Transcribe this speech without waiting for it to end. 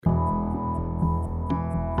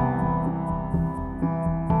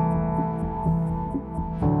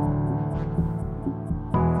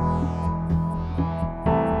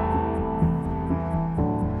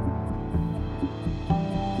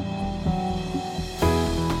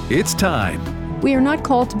It's time. We are not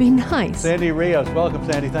called to be nice. Sandy Rios, welcome,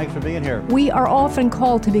 Sandy. Thanks for being here. We are often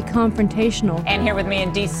called to be confrontational. And here with me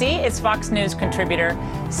in D.C. is Fox News contributor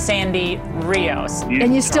Sandy Rios.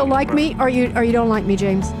 And you still like me, or you don't like me,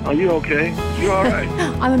 James? Are you okay? You all right?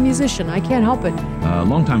 I'm a musician. I can't help it.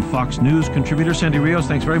 Longtime Fox News contributor Sandy Rios,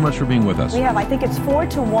 thanks very much for being with us. We have, I think it's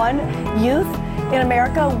 4-to-1 youth in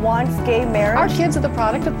America wants gay marriage. Our kids are the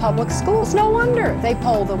product of public schools. No wonder they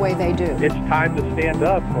poll the way they do. It's time to stand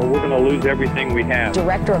up or we're going to lose everything we have.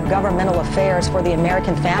 Director of Governmental Affairs for the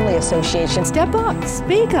American Family Association. Step up,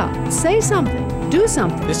 speak up, say something, do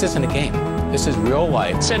something. This isn't a game. This is real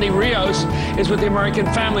life. Sandy Rios is with the American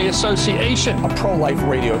Family Association. A pro-life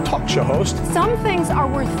radio talk show host. Some things are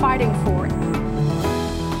worth fighting for.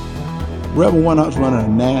 Reverend Warnock's running a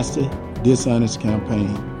nasty, dishonest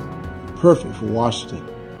campaign. Perfect for Washington.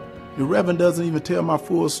 The Reverend doesn't even tell my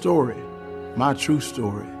full story, my true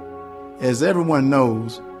story. As everyone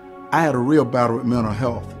knows, I had a real battle with mental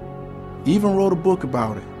health. Even wrote a book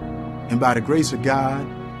about it. And by the grace of God,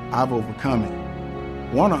 I've overcome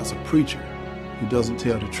it. Warnock's a preacher who doesn't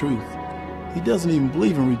tell the truth. He doesn't even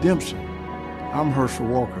believe in redemption. I'm Herschel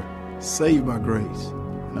Walker, saved by grace,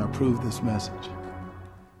 and I approve this message.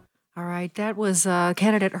 All right, that was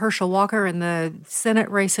candidate Herschel Walker in the Senate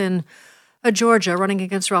race in Georgia, running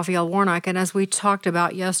against Raphael Warnock. And as we talked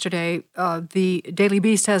about yesterday, the Daily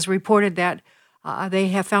Beast has reported that they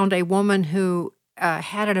have found a woman who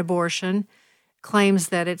had an abortion, claims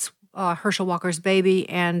that it's Herschel Walker's baby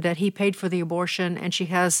and that he paid for the abortion. And she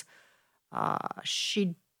has, I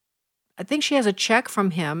think she has a check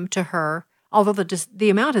from him to her, although the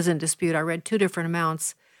amount is in dispute. I read two different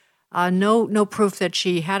amounts. No proof that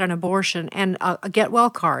she had an abortion, and a get well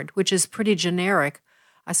card, which is pretty generic.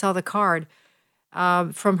 I saw the card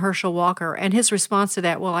from Herschel Walker, and his response to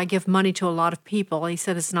that, well, I give money to a lot of people. He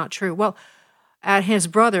said it's not true. Well, his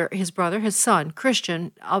son,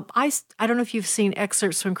 Christian, I don't know if you've seen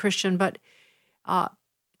excerpts from Christian, but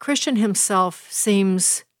Christian himself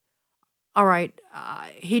seems, all right,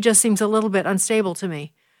 he just seems a little bit unstable to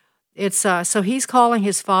me. It's so he's calling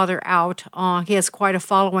his father out. He has quite a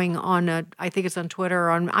following on, I think it's on Twitter,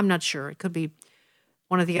 or I'm not sure. It could be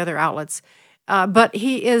one of the other outlets. But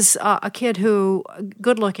he is a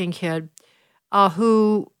good-looking kid,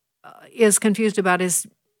 who is confused about his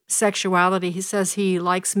sexuality. He says he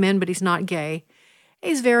likes men, but he's not gay.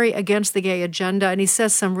 He's very against the gay agenda, and he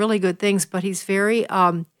says some really good things, but he's very,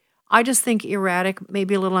 I just think, erratic,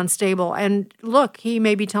 maybe a little unstable. And look, he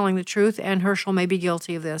may be telling the truth, and Herschel may be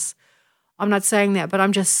guilty of this. I'm not saying that, but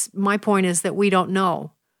my point is that we don't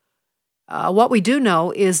know. What we do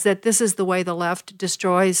know is that this is the way the left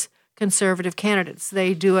destroys conservative candidates.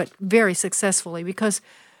 They do it very successfully because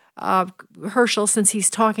Herschel, since he's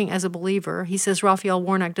talking as a believer, he says Raphael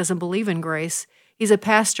Warnock doesn't believe in grace. He's a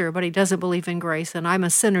pastor, but he doesn't believe in grace, and I'm a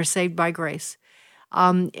sinner saved by grace.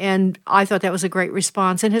 And I thought that was a great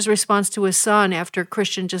response. And his response to his son after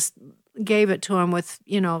Christian just gave it to him with,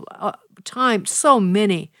 so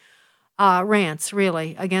many rants,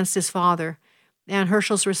 really, against his father. And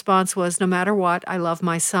Herschel's response was, no matter what, I love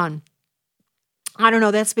my son. I don't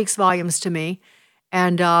know, that speaks volumes to me.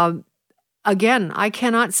 And again, I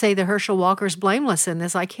cannot say that Herschel Walker's blameless in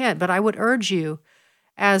this. I can't, but I would urge you,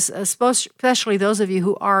 especially those of you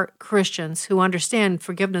who are Christians, who understand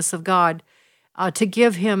forgiveness of God, to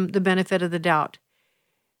give him the benefit of the doubt.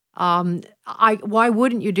 Why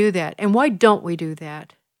wouldn't you do that? And why don't we do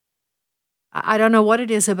that? I don't know what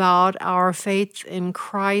it is about our faith in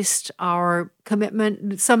Christ, our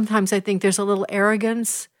commitment. Sometimes I think there's a little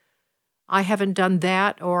arrogance. I haven't done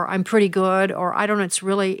that, or I'm pretty good, or I don't know. It's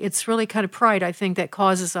really kind of pride, I think, that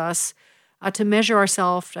causes us to measure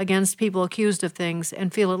ourselves against people accused of things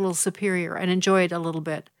and feel a little superior and enjoy it a little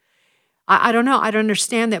bit. I don't know. I don't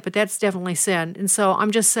understand that, but that's definitely sin. And so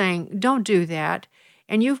I'm just saying, don't do that.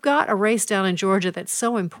 And you've got a race down in Georgia that's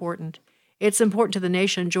so important. It's important to the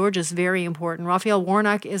nation. Georgia's very important. Raphael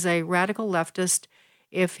Warnock is a radical leftist.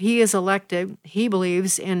 If he is elected, he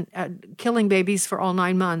believes in killing babies for all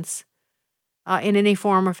 9 months in any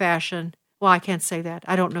form or fashion. Well, I can't say that.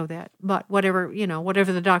 I don't know that. But whatever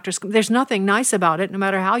the doctors, there's nothing nice about it, no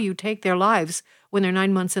matter how you take their lives when they're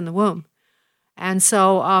 9 months in the womb. And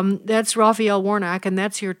so that's Raphael Warnock, and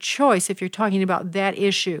that's your choice if you're talking about that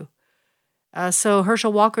issue. So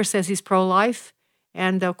Herschel Walker says he's pro-life,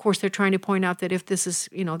 and of course they're trying to point out that if this is,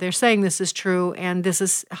 they're saying this is true and this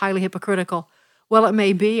is highly hypocritical. Well, it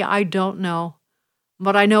may be. I don't know.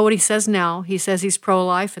 But I know what he says now. He says he's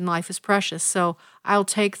pro-life and life is precious. So I'll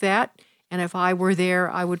take that, and if I were there,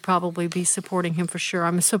 I would probably be supporting him for sure.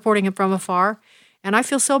 I'm supporting him from afar. And I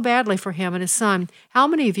feel so badly for him and his son. How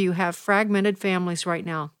many of you have fragmented families right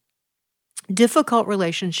now? difficult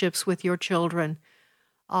relationships with your children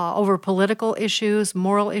over political issues,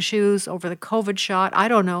 moral issues, over the COVID shot. I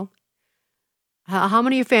don't know. How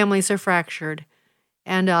many families are fractured?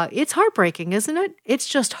 And it's heartbreaking, isn't it? It's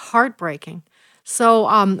just heartbreaking. So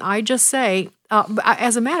I just say,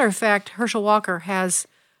 as a matter of fact, Herschel Walker has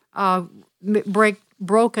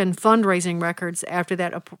broken fundraising records after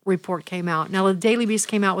that report came out. Now, the Daily Beast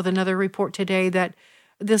came out with another report today that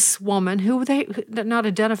this woman, who they not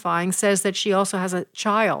identifying, says that she also has a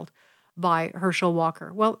child by Herschel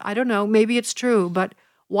Walker. Well, I don't know. Maybe it's true, but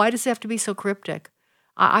why does it have to be so cryptic?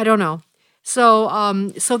 I don't know. So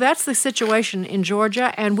that's the situation in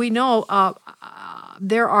Georgia, and we know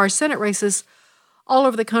there are Senate races all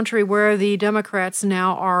over the country where the Democrats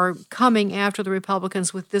now are coming after the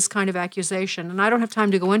Republicans with this kind of accusation. And I don't have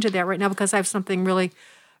time to go into that right now because I have something really,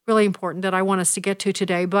 really important that I want us to get to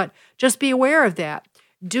today. But just be aware of that.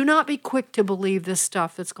 Do not be quick to believe this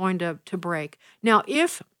stuff that's going to break. Now,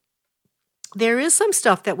 if there is some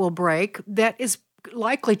stuff that will break that is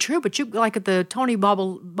likely true, but you like the Tony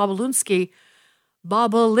Bobulinski,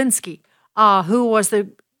 who was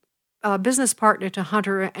the business partner to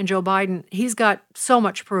Hunter and Joe Biden. He's got so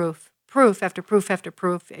much proof after proof after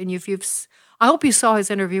proof. And I hope you saw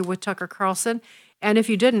his interview with Tucker Carlson. And if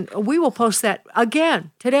you didn't, we will post that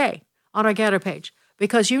again today on our Gather page,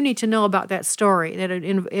 because you need to know about that story. That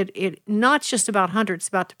it not just about Hunter, it's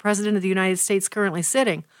about the president of the United States currently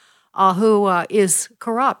sitting, who is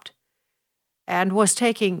corrupt. And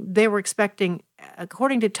they were expecting,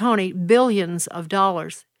 according to Tony, billions of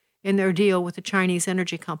dollars in their deal with the Chinese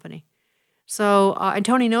energy company. So, and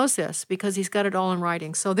Tony knows this because he's got it all in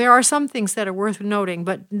writing. So there are some things that are worth noting,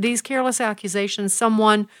 but these careless accusations,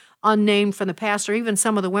 someone unnamed from the past, or even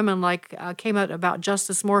some of the women came out about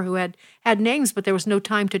Justice Moore who had names, but there was no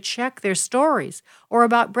time to check their stories, or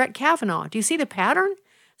about Brett Kavanaugh. Do you see the pattern?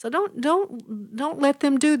 So don't let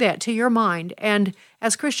them do that to your mind. And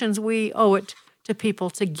as Christians, we owe it to people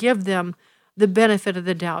to give them the benefit of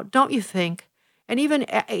the doubt, don't you think? And even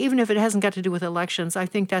if it hasn't got to do with elections, I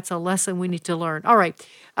think that's a lesson we need to learn. All right.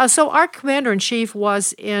 So our commander-in-chief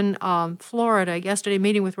was in Florida yesterday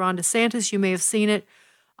meeting with Ron DeSantis. You may have seen it.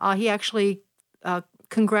 He actually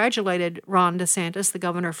congratulated Ron DeSantis, the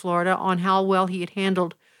governor of Florida, on how well he had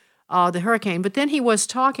handled the hurricane. But then he was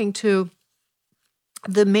talking to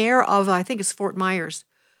the mayor of, I think it's Fort Myers,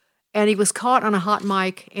 and he was caught on a hot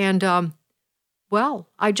mic. And,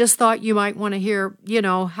 I just thought you might want to hear,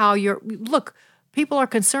 how look, people are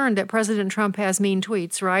concerned that President Trump has mean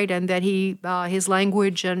tweets, right? And that his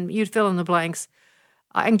language, and you'd fill in the blanks.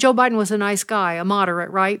 And Joe Biden was a nice guy, a moderate,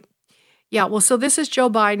 right? Yeah, well, so this is Joe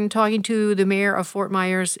Biden talking to the mayor of Fort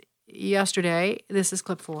Myers yesterday. This is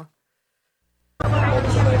clip 4.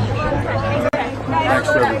 Thanks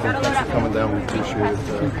for everything. Thanks for coming down. We appreciate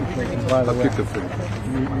it. I'll kick the food.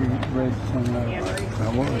 I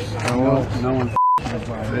was. No one.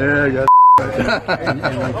 Yeah, I got and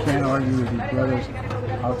I can't argue with your brothers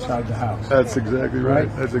outside the house. That's exactly right.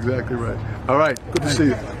 That's exactly right. All right. Good to see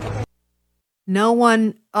you. No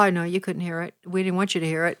one, oh no, you couldn't hear it. We didn't want you to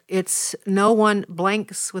hear it. It's no one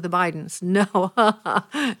blanks with the Bidens. No,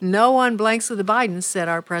 no one blanks with the Bidens, said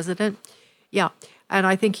our president. Yeah. And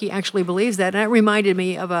I think he actually believes that. And it reminded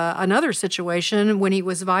me of another situation when he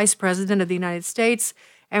was vice president of the United States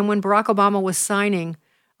and when Barack Obama was signing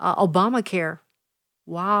Obamacare.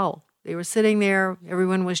 Wow. They were sitting there.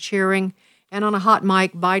 Everyone was cheering. And on a hot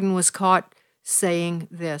mic, Biden was caught saying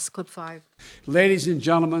this. Clip 5. Ladies and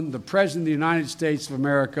gentlemen, the President of the United States of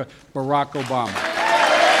America, Barack Obama.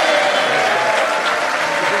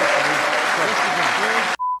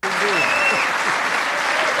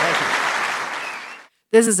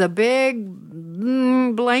 This is a big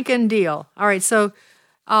blanking deal. All right, so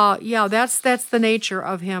that's the nature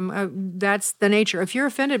of him. That's the nature. If you're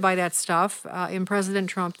offended by that stuff in President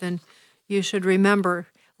Trump, then you should remember,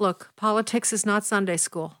 look, politics is not Sunday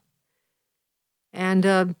school. And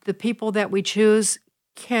the people that we choose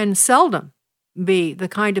can seldom be the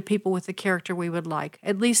kind of people with the character we would like,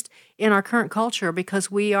 at least in our current culture,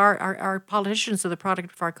 because we are our politicians are the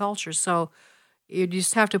product of our culture. So you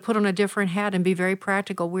just have to put on a different hat and be very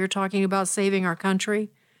practical. We're talking about saving our country,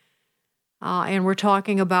 and we're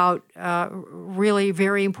talking about really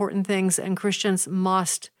very important things, and Christians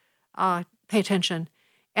must pay attention,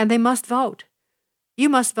 and they must vote. You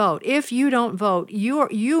must vote. If you don't vote,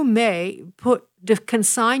 you may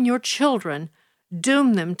consign your children,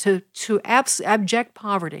 doom them to abject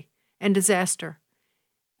poverty and disaster.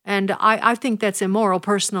 And I think that's immoral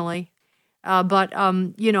personally. But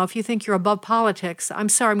if you think you're above politics, I'm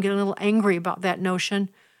sorry, I'm getting a little angry about that notion.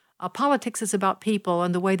 Politics is about people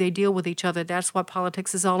and the way they deal with each other. That's what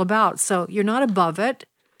politics is all about. So you're not above it.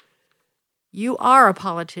 You are a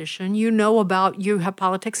politician. You have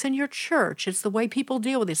politics in your church. It's the way people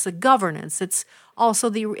deal with it. It's the governance. It's also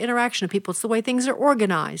the interaction of people. It's the way things are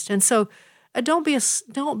organized. And so don't be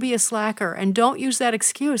a slacker, and don't use that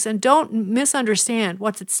excuse, and don't misunderstand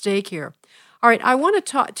what's at stake here. All right, I want to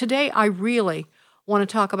talk today. I really want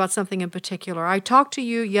to talk about something in particular. I talked to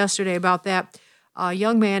you yesterday about that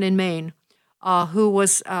young man in Maine who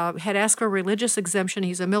had asked for a religious exemption.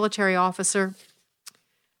 He's a military officer.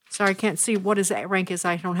 Sorry, I can't see what his rank is.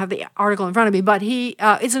 I don't have the article in front of me, but he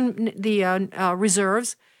is in the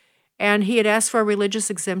reserves, and he had asked for a religious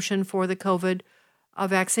exemption for the COVID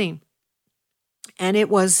vaccine, and it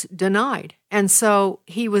was denied. And so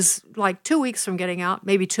he was like 2 weeks from getting out,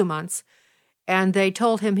 maybe 2 months, and they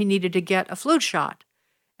told him he needed to get a flu shot.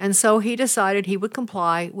 And so he decided he would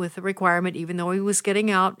comply with the requirement, even though he was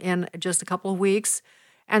getting out in just a couple of weeks.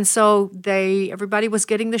 And so everybody was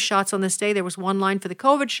getting the shots on this day. There was one line for the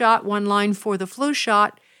COVID shot, one line for the flu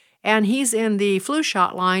shot, and he's in the flu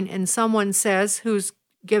shot line, and someone says, who's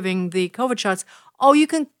giving the COVID shots, "Oh, you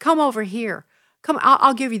can come over here. Come,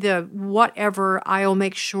 I'll give you the whatever, I'll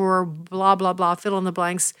make sure, blah, blah, blah, fill in the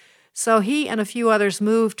blanks." So he and a few others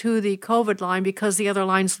moved to the COVID line because the other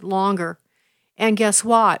line's longer. And guess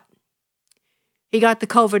what? He got the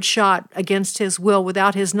COVID shot against his will,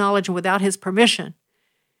 without his knowledge and without his permission.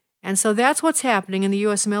 And so that's what's happening in the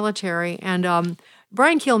U.S. military. And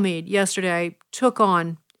Brian Kilmeade yesterday took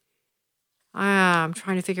on, I'm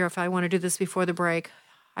trying to figure out if I want to do this before the break.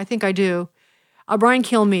 I think I do. Brian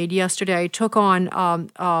Kilmeade yesterday took on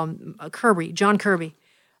John Kirby.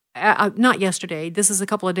 Not yesterday. This is a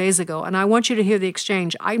couple of days ago. And I want you to hear the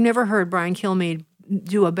exchange. I've never heard Brian Kilmeade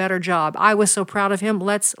do a better job. I was so proud of him.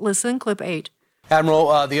 Let's listen. Clip 8.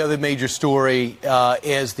 Admiral, the other major story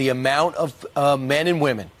is the amount of men and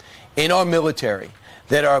women in our military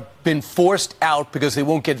that are been forced out because they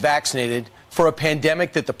won't get vaccinated for a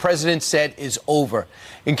pandemic that the president said is over.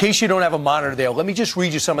 In case you don't have a monitor there, let me just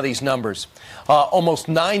read you some of these numbers. Almost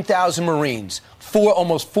 9,000 Marines,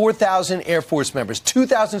 almost 4,000 Air Force members,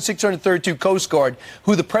 2,632 Coast Guard,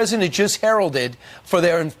 who the president just heralded for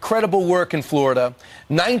their incredible work in Florida,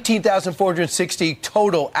 19,460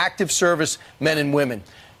 total active service men and women.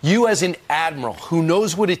 You as an admiral who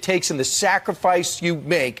knows what it takes and the sacrifice you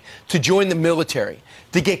make to join the military,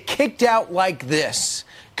 to get kicked out like this,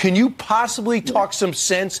 can you possibly talk some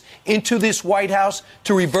sense into this White House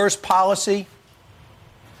to reverse policy?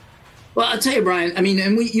 Well, I'll tell you, Brian, I mean,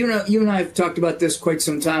 and you and I have talked about this quite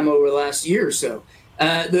some time over the last year or so.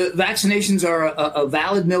 The vaccinations are a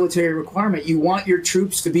valid military requirement. You want your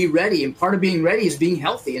troops to be ready, and part of being ready is being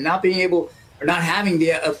healthy and not being able or not having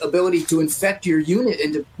the ability to infect your unit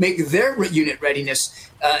and to make their unit readiness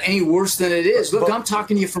any worse than it is. Look, I'm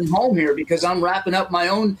talking to you from home here because I'm wrapping up my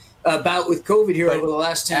own bout with COVID here over the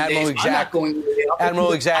last 10 days. Exactly. I'm not going to the office.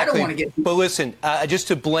 Admiral, exactly. I don't want to get... But listen, just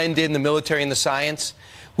to blend in the military and the science,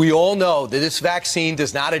 we all know that this vaccine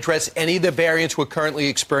does not address any of the variants we're currently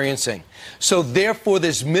experiencing. So therefore,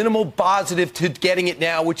 there's minimal positive to getting it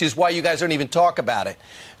now, which is why you guys don't even talk about it.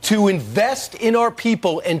 To invest in our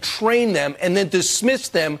people and train them and then dismiss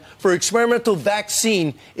them for experimental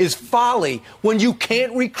vaccine is folly when you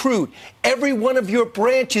can't recruit. Every one of your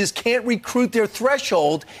branches can't recruit their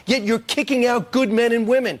threshold, yet you're kicking out good men and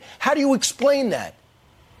women. How do you explain that?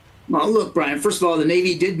 Well, look, Brian, first of all, the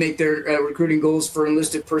Navy did make their recruiting goals for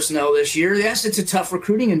enlisted personnel this year. Yes, it's a tough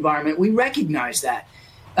recruiting environment. We recognize that.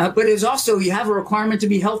 But it's also, you have a requirement to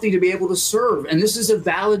be healthy to be able to serve. And this is a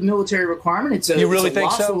valid military requirement. It's a, you really it's a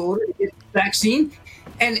think lawful so? order to get the vaccine.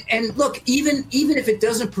 And look, even if it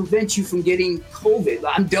doesn't prevent you from getting COVID,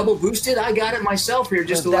 I'm double boosted. I got it myself here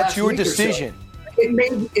just the last week or so. That's your decision.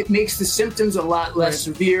 It makes the symptoms a lot less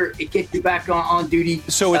severe. It gets you back on duty.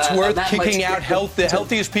 So it's worth kicking out the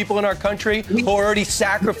healthiest people in our country who are already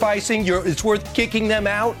sacrificing. It's worth kicking them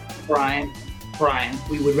out? Brian,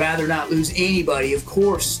 we would rather not lose anybody, of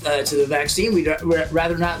course, to the vaccine. We'd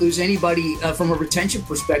rather not lose anybody from a retention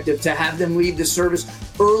perspective to have them leave the service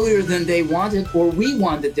earlier than they wanted or we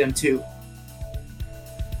wanted them to.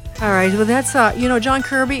 All right, well, that's, John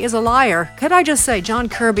Kirby is a liar. Could I just say, John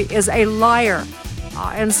Kirby is a liar.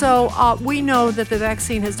 And so we know that the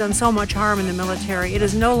vaccine has done so much harm in the military. It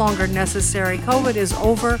is no longer necessary. COVID is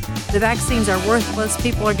over. The vaccines are worthless.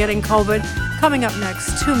 People are getting COVID. Coming up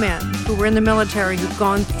next, 2 men who were in the military who've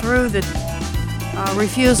gone through the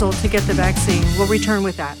refusal to get the vaccine. We'll return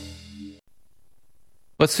with that.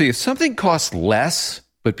 Let's see, if something costs less,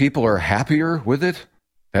 but people are happier with it,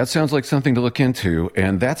 That sounds like something to look into,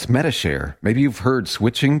 and that's Medi-Share. Maybe you've heard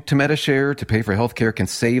switching to Medi-Share to pay for healthcare can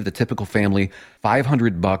save the typical family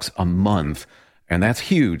 $500 a month. And that's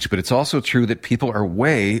huge, but it's also true that people are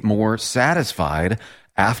way more satisfied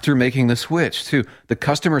after making the switch, too. The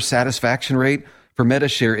customer satisfaction rate for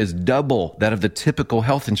Medi-Share is double that of the typical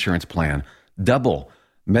health insurance plan. Double.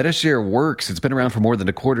 Medi-Share works. It's been around for more than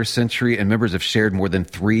a quarter century, and members have shared more than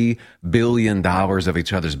 $3 billion of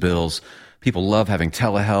each other's bills. People love having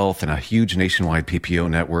telehealth and a huge nationwide PPO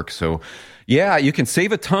network. So, yeah, you can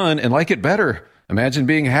save a ton and like it better. Imagine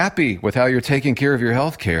being happy with how you're taking care of your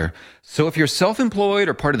health care. So if you're self-employed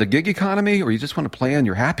or part of the gig economy, or you just want a plan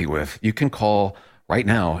you're happy with, you can call right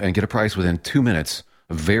now and get a price within 2 minutes.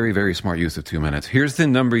 A very, very smart use of 2 minutes. Here's the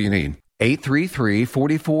number you need.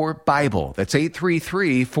 833-44-BIBLE. That's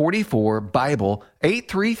 833-44-BIBLE.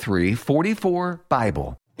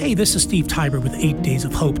 833-44-BIBLE. Hey, this is Steve Tiber with 8 Days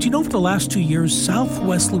of Hope. Do you know over the last 2 years,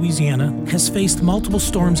 Southwest Louisiana has faced multiple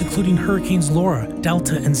storms, including Hurricanes Laura,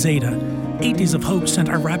 Delta, and Zeta. 8 Days of Hope sent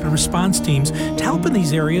our rapid response teams to help in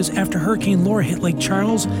these areas after Hurricane Laura hit Lake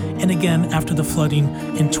Charles and again after the flooding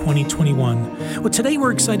in 2021. Well, today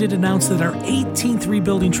we're excited to announce that our 18th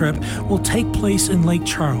rebuilding trip will take place in Lake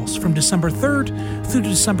Charles from December 3rd through to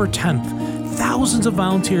December 10th. Thousands of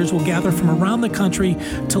volunteers will gather from around the country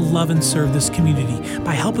to love and serve this community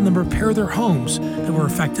by helping them repair their homes that were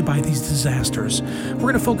affected by these disasters. We're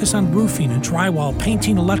going to focus on roofing and drywall,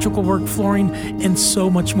 painting, electrical work, flooring, and so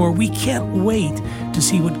much more. We can't wait to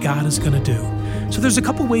see what God is going to do. So there's a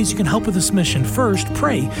couple ways you can help with this mission. First,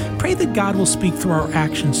 pray. Pray that God will speak through our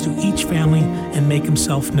actions to each family and make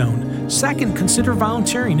himself known. Second, consider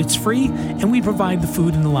volunteering. It's free, and we provide the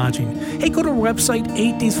food and the lodging. Hey, go to our website,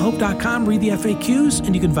 8daysofhope.com, read the FAQs,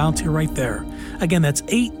 and you can volunteer right there. Again, that's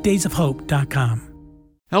 8daysofhope.com.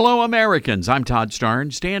 Hello, Americans. I'm Todd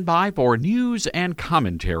Starnes. Stand by for news and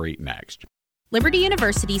commentary next. Liberty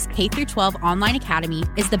University's K-12 online academy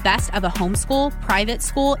is the best of a homeschool, private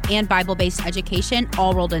school, and Bible-based education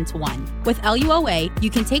all rolled into one. With LUOA, you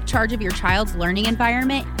can take charge of your child's learning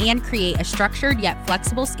environment and create a structured yet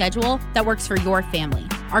flexible schedule that works for your family.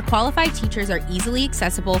 Our qualified teachers are easily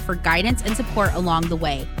accessible for guidance and support along the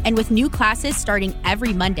way. And with new classes starting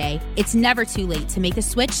every Monday, it's never too late to make the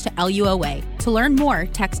switch to LUOA. To learn more,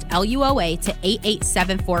 text LUOA to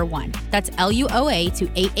 88741. That's LUOA to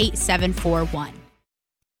 88741.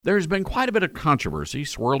 There's been quite a bit of controversy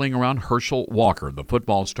swirling around Herschel Walker, the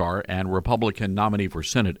football star and Republican nominee for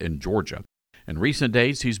Senate in Georgia. In recent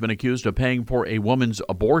days, he's been accused of paying for a woman's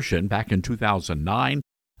abortion back in 2009,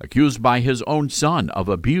 accused by his own son of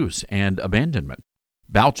abuse and abandonment.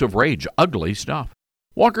 Bouts of rage, ugly stuff.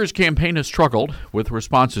 Walker's campaign has struggled with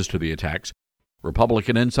responses to the attacks.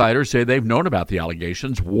 Republican insiders say they've known about the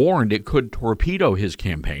allegations, warned it could torpedo his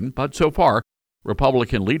campaign, but so far,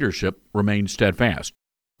 Republican leadership remains steadfast.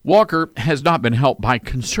 Walker has not been helped by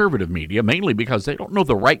conservative media, mainly because they don't know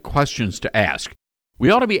the right questions to ask. We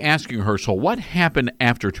ought to be asking Herschel what happened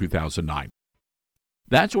after 2009.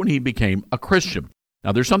 That's when he became a Christian.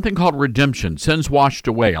 Now, there's something called redemption, sins washed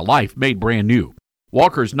away, a life made brand new.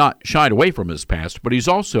 Walker's not shied away from his past, but he's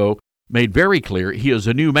also made very clear he is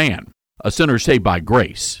a new man, a sinner saved by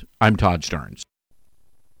grace. I'm Todd Starnes.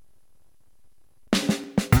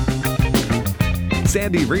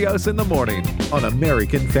 Sandy Rios in the morning on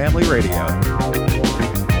American Family Radio.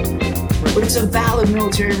 But it's a valid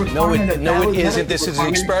military requirement. No, it isn't. This is an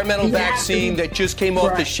experimental vaccine that just came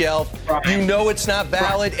off the shelf. You know it's not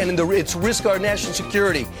valid, and it's risk our national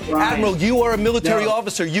security. Admiral, you are a military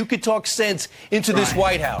officer. You could talk sense into this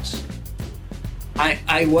White House.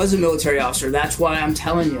 I was a military officer. That's why I'm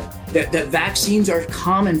telling you that vaccines are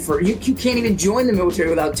common for you. You can't even join the military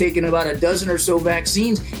without taking about a dozen or so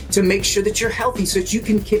vaccines to make sure that you're healthy, so that you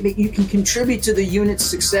can contribute to the unit's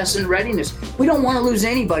success and readiness. We don't want to lose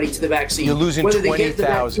anybody to the vaccine. You're losing 20,000. Whether they get the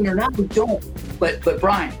vaccine or not, we don't. But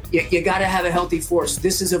Brian, you got to have a healthy force.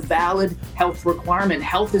 This is a valid health requirement.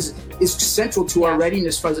 Health is central to our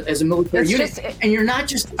readiness as a military unit. And you're not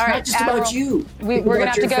just, it's not just Admiral, about you. We're going to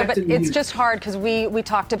have to go, but it's just hard because we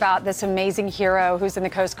talked about this amazing hero who's in the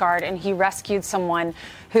Coast Guard, and he rescued someone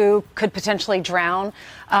who could potentially drown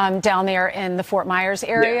down there in the Fort Myers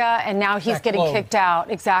area, and now he's getting kicked out.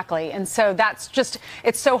 Exactly. And so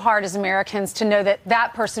it's so hard as Americans to know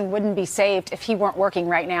that person wouldn't be saved if he weren't working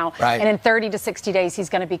right now. Right. And in 30 to 60 days, he's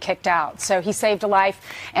going to be kicked out. So he saved a life,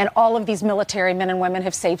 and all of these military men and women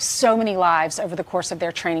have saved so many lives over the course of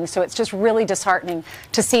their training. So it's just really disheartening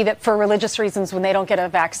to see that for religious reasons, when they don't get a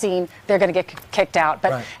vaccine, they're going to get kicked out.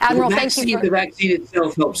 But Admiral, thank you. The vaccine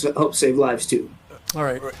itself helps save lives too. All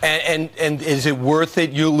right. And is it worth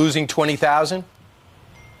it, you losing 20,000?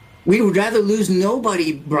 We would rather lose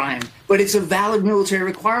nobody, Brian, but it's a valid military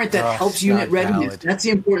requirement that helps unit readiness. Valid. That's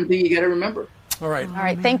the important thing you got to remember. All right. All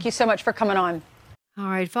right. Thank you so much for coming on. All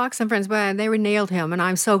right. Fox and Friends, they nailed him, and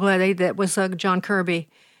I'm so glad that was John Kirby.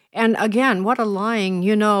 And again, what a lying,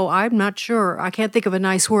 I'm not sure. I can't think of a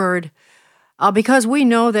nice word. Because we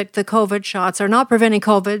know that the COVID shots are not preventing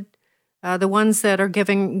COVID. The ones that are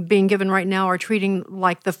being given right now are treating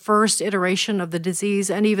like the first iteration of the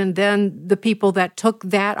disease. And even then, the people that took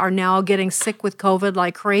that are now getting sick with COVID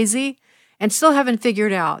like crazy and still haven't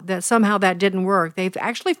figured out that somehow that didn't work. They've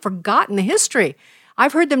actually forgotten the history.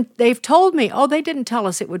 I've heard them, they've told me, they didn't tell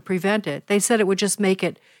us it would prevent it. They said it would just make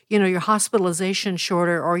it, your hospitalization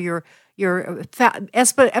shorter or your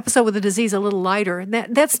episode with the disease a little lighter. And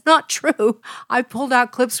that's not true. I pulled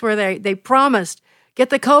out clips where they promised, get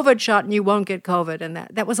the COVID shot and you won't get COVID. And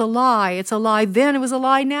that was a lie. It's a lie then. It was a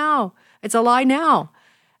lie now. It's a lie now.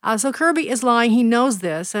 So Kirby is lying. He knows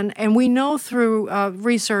this. And we know through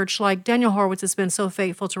research, like Daniel Horowitz has been so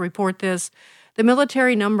faithful to report this, the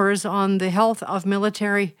military numbers on the health of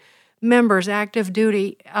military members, active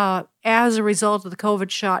duty, as a result of the COVID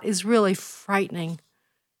shot is really frightening.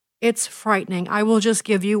 It's frightening. I will just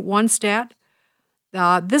give you one stat.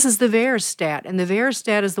 This is the VAERS stat, and the VAERS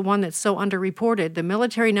stat is the one that's so underreported. The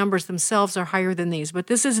military numbers themselves are higher than these, but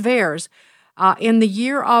this is VAERS. In the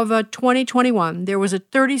year of 2021, there was a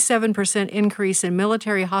 37% increase in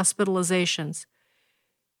military hospitalizations.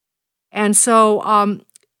 And so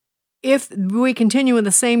if we continue in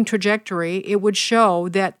the same trajectory, it would show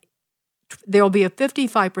that there will be a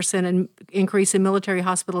 55% increase in military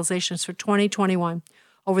hospitalizations for 2021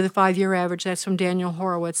 over the 5-year average. That's from Daniel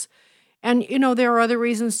Horowitz. And, there are other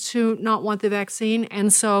reasons to not want the vaccine.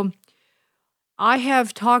 And so I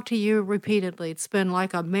have talked to you repeatedly. It's been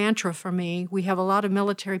like a mantra for me. We have a lot of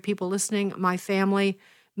military people listening. My family,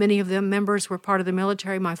 many of them members were part of the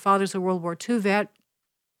military. My father's a World War II vet.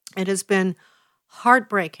 It has been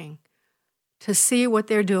heartbreaking to see what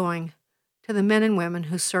they're doing to the men and women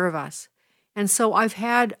who serve us. And so I've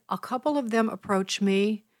had a couple of them approach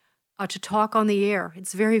me to talk on the air.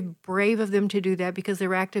 It's very brave of them to do that because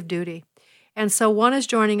they're active duty. And so one is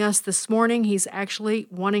joining us this morning. He's actually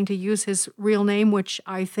wanting to use his real name, which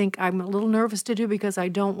I think I'm a little nervous to do because I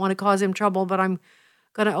don't want to cause him trouble, but I'm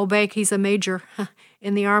going to obey. He's a major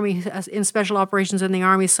in the Army, in special operations in the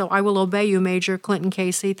Army, so I will obey you, Major Clinton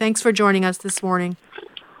Casey. Thanks for joining us this morning.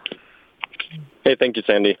 Hey, thank you,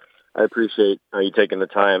 Sandy. I appreciate you taking the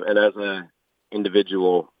time. And as an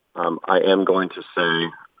individual, I am going to say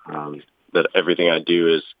that everything I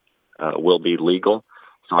do will be legal.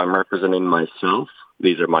 So I'm representing myself.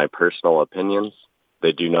 These are my personal opinions.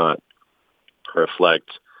 They do not reflect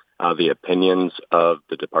the opinions of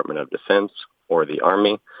the Department of Defense or the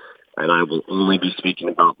Army. And I will only be speaking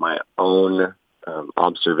about my own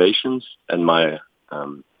observations and my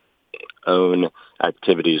own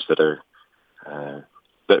activities that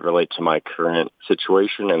relate to my current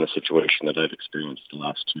situation and the situation that I've experienced the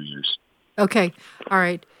last 2 years. Okay. All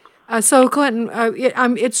right. So, Clinton,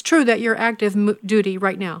 it's true that you're active duty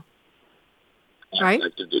right now, right?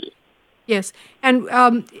 Active duty. Yes. And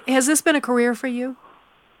has this been a career for you?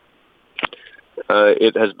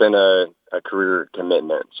 It has been a career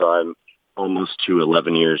commitment. So I'm almost to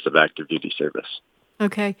 11 years of active duty service.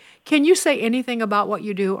 Okay. Can you say anything about what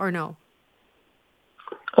you do or no?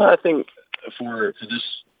 I think for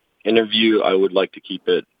this interview, I would like to keep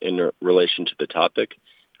it in relation to the topic.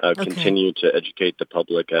 Continue to educate the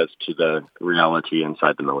public as to the reality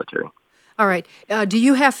inside the military. All right. Do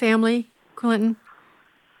you have family, Clinton?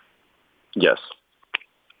 Yes.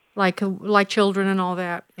 Like children and all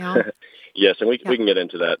that? Yeah. Yes, and we can get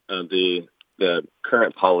into that. The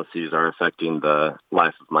current policies are affecting the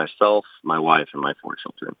life of myself, my wife, and my 4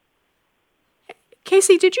 children.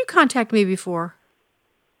 Casey, did you contact me before?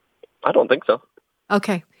 I don't think so.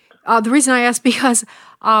 Okay. The reason I asked because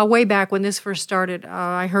way back when this first started,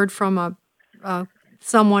 I heard from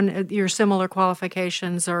someone your similar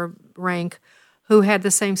qualifications or rank who had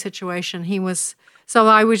the same situation. So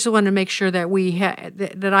I just wanted to make sure that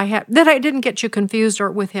I didn't get you confused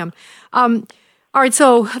or with him. All right.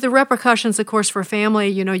 So the repercussions, of course, for family.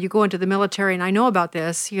 You go into the military, and I know about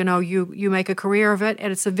this. You make a career of it,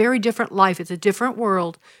 and it's a very different life. It's a different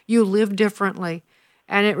world. You live differently.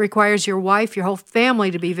 And it requires your wife, your whole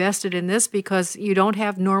family to be vested in this because you don't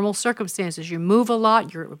have normal circumstances. You move a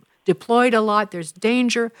lot, you're deployed a lot, there's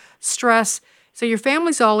danger, stress. So your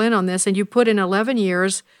family's all in on this, and you put in 11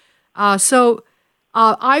 years. So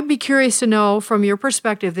I'd be curious to know from your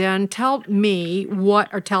perspective then, tell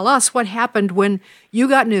us what happened when you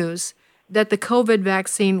got news that the COVID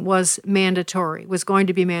vaccine was mandatory, was going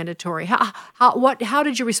to be mandatory. How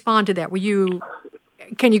did you respond to that?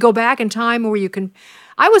 Can you go back in time, or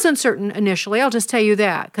I was uncertain initially, I'll just tell you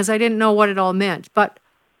that, because I didn't know what it all meant, but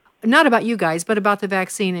not about you guys, but about the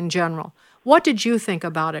vaccine in general. What did you think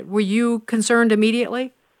about it? Were you concerned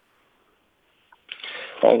immediately?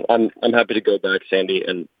 I'm happy to go back, Sandy,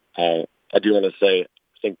 and I do want to say, I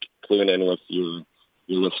think cluing in with your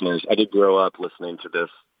listeners, I did grow up listening to this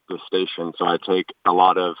station, so I take a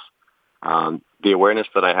lot of the awareness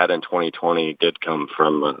that I had in 2020 did come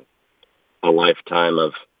from a lifetime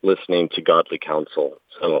of listening to godly counsel.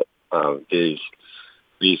 So these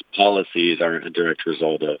policies are a direct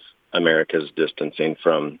result of America's distancing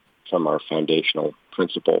from our foundational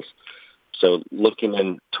principles. So looking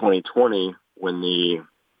in 2020,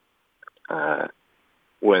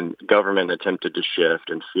 when government attempted to shift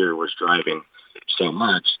and fear was driving so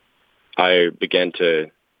much, I began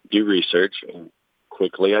to do research and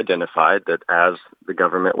quickly identified that, as the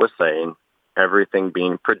government was saying, everything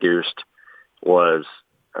being produced was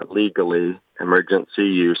legally emergency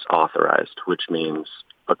use authorized, which means,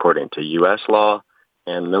 according to U.S. law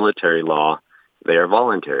and military law, they are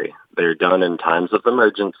voluntary. They're done in times of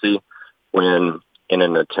emergency when, in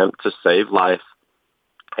an attempt to save life,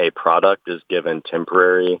 a product is given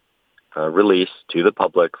temporary release to the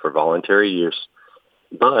public for voluntary use.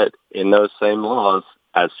 But in those same laws,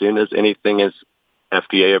 as soon as anything is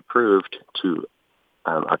FDA approved to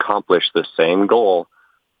accomplish the same goal,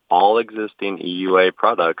 all existing EUA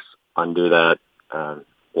products under that,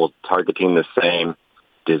 targeting the same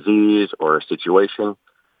disease or situation,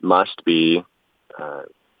 must be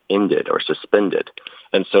ended or suspended.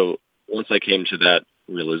 And so once I came to that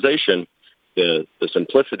realization, the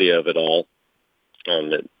simplicity of it all,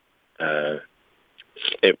 and I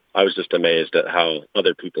was just amazed at how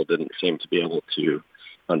other people didn't seem to be able to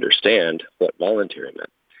understand what voluntary meant.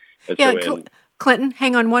 And so Clinton,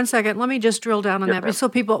 hang on one second. Let me just drill down on that, so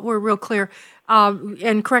people were real clear.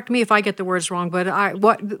 And correct me if I get the words wrong, but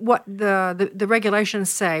what the regulations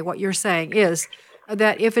say, what you're saying is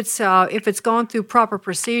that if it's gone through proper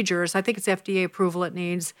procedures, I think it's FDA approval it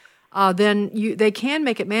needs, then they can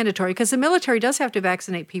make it mandatory, because the military does have to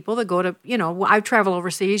vaccinate people that go to, I travel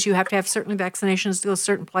overseas. You have to have certain vaccinations to go to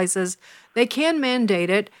certain places. They can mandate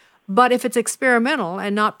it, but if it's experimental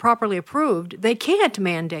and not properly approved, they can't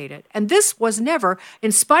mandate it. And this was never,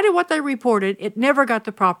 in spite of what they reported, it never got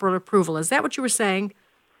the proper approval. Is that what you were saying?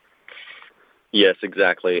 Yes,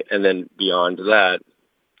 exactly. And then beyond that,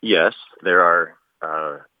 yes, there are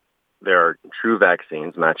true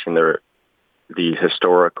vaccines matching the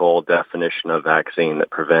historical definition of vaccine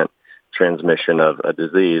that prevent transmission of a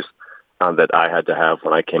disease that I had to have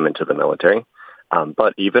when I came into the military.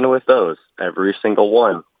 But even with those, every single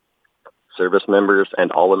one, service members and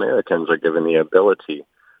all Americans are given the ability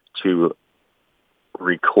to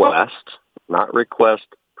not request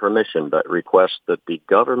permission, but request that the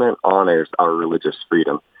government honors our religious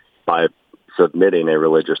freedom by submitting a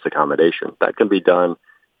religious accommodation. That can be done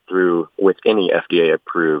with any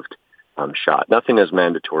FDA-approved shot. Nothing is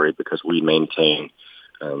mandatory because we maintain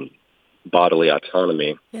bodily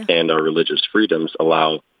autonomy, and our religious freedoms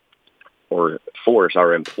allow or force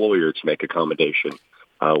our employer to make accommodation.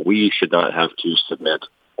 We should not have to submit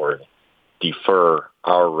or defer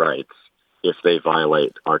our rights if they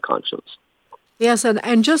violate our conscience. Yes,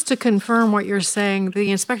 and just to confirm what you're saying,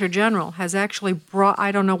 the Inspector General has actually brought,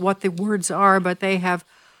 I don't know what the words are, but they have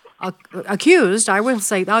accused,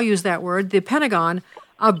 I'll use that word, the Pentagon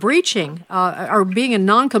of breaching or being in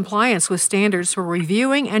noncompliance with standards for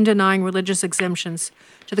reviewing and denying religious exemptions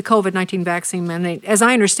to the COVID-19 vaccine mandate. As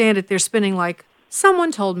I understand it, they're spending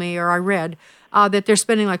someone told me, or I read, that they're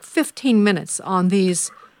spending 15 minutes on these.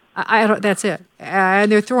 That's it.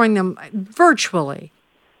 And they're throwing them in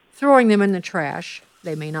the trash.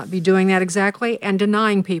 They may not be doing that exactly, and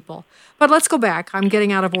denying people. But let's go back. I'm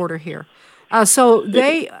getting out of order here. So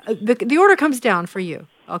the order comes down for you.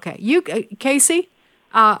 Okay, you, Casey,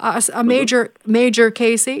 a major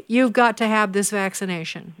Casey, you've got to have this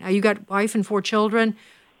vaccination. Now, you got wife and 4 children,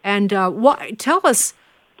 and tell us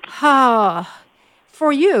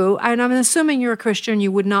for you. And I'm assuming you're a Christian.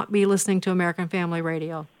 You would not be listening to American Family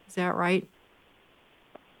Radio. Is that right?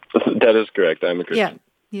 That is correct. I'm a Christian.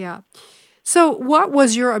 Yeah. So, what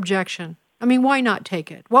was your objection? I mean, why not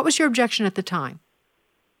take it? What was your objection at the time?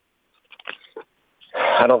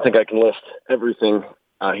 I don't think I can list everything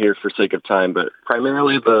here for sake of time, but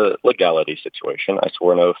primarily the legality situation. I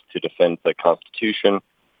swore an oath to defend the Constitution.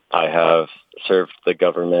 I have served the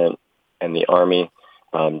government and the Army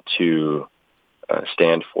to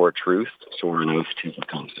stand for truth, swore an oath to the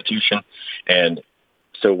Constitution. And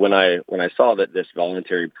so when I saw that this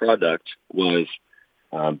voluntary product was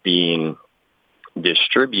being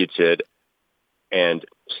distributed and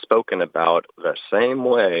spoken about the same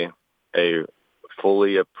way a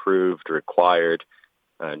fully approved, required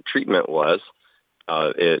treatment was,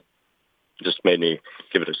 it just made me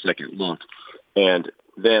give it a second look. And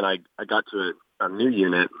then I got to a new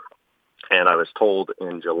unit, and I was told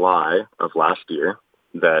in July of last year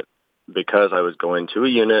that because I was going to a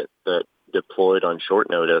unit that deployed on short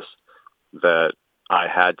notice, that I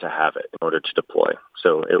had to have it in order to deploy.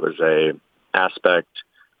 So it was a aspect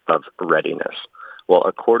of readiness. Well,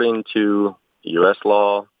 according to U.S.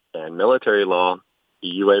 law and military law,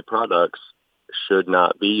 EUA products should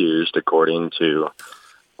not be used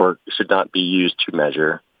should not be used to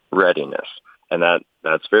measure readiness. And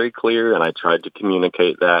that's very clear, and I tried to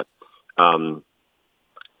communicate that.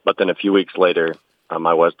 But then a few weeks later, I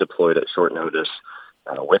was deployed at short notice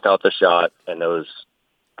without the shot, and those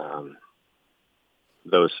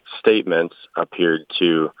statements appeared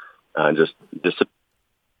to just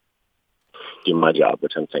do my job,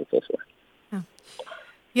 which I'm thankful for. Yeah.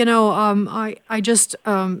 You know, I just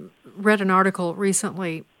read an article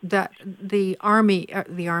recently that the Army,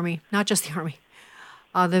 not just the Army,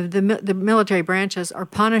 the military branches are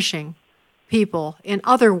punishing people in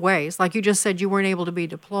other ways. Like you just said, you weren't able to be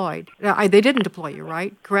deployed. They didn't deploy you,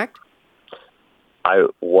 right? Correct? I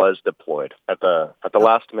was deployed at the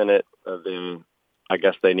last minute. I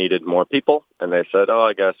guess they needed more people, and they said, "Oh,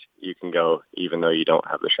 I guess you can go, even though you don't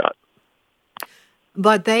have the shot."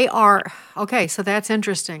 But they are okay. So that's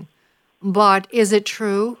interesting. But is it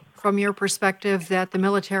true, from your perspective, that the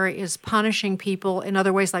military is punishing people in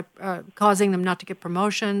other ways, like causing them not to get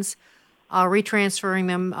promotions, retransferring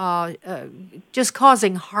them, just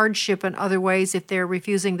causing hardship in other ways if they're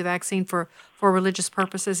refusing the vaccine for religious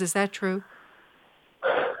purposes? Is that true?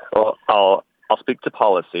 Well, I'll speak to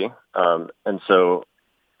policy, and so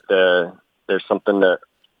there's something that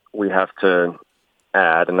we have to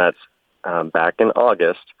add, and that's back in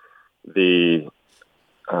August, the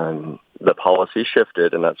policy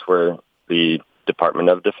shifted, and that's where the Department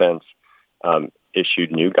of Defense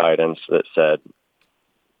issued new guidance that said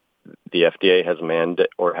the FDA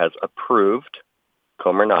has approved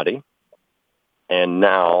Comirnaty, and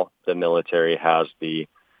now the military has the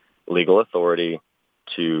legal authority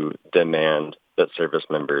to demand that service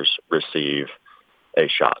members receive a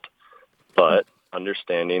shot. But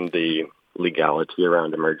understanding the legality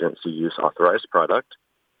around emergency use authorized product,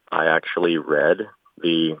 I actually read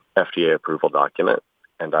the FDA approval document,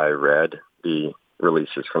 and I read the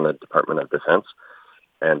releases from the Department of Defense,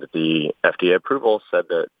 and the FDA approval said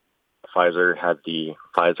that Pfizer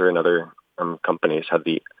and other companies had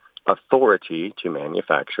the authority to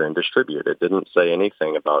manufacture and distribute. It didn't say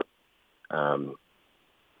anything about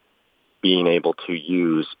being able to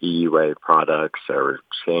use EUA products or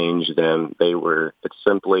change them. It's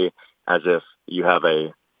simply as if you have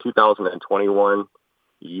a 2021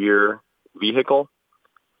 year vehicle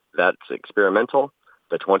that's experimental.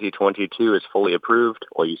 The 2022 is fully approved.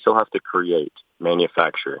 Well, you still have to create,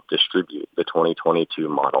 manufacture, distribute the 2022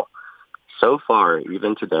 model. So far,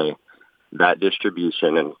 even today, that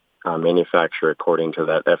distribution and manufacture according to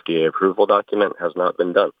that FDA approval document has not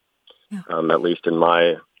been done. Yeah. At least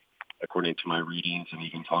according to my readings and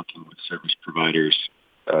even talking with service providers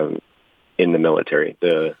in the military.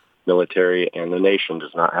 The military and the nation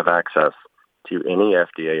does not have access to any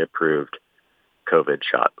FDA-approved COVID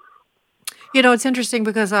shot. You know, it's interesting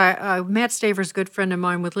because Matt Staver's a good friend of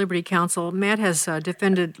mine with Liberty Counsel. Matt has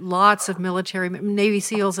defended lots of military, Navy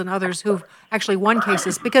SEALs and others who've actually won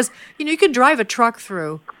cases because, you could drive a truck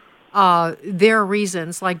through their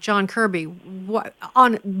reasons, like John Kirby.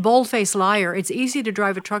 On Boldface Liar, it's easy to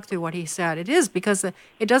drive a truck through what he said. It is because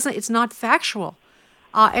it's not factual.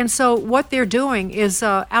 And so what they're doing is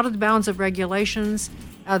out of the bounds of regulations.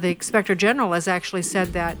 The Inspector General has actually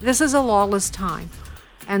said that this is a lawless time.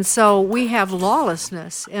 And so we have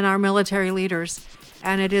lawlessness in our military leaders,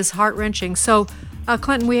 and it is heart-wrenching. So,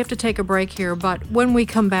 Clinton, we have to take a break here, but when we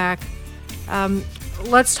come back,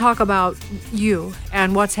 let's talk about you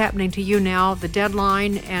and what's happening to you now, the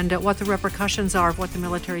deadline, and what the repercussions are of what the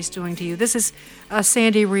military is doing to you. This is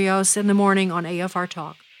Sandy Rios in the morning on AFR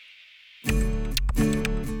Talk.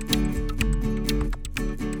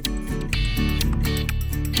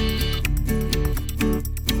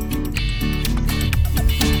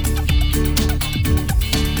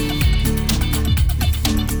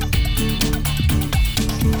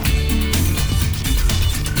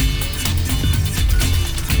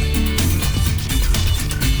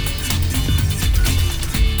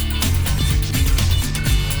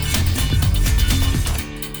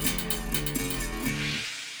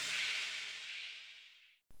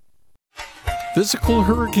 Physical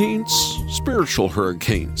hurricanes, spiritual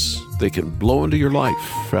hurricanes. They can blow into your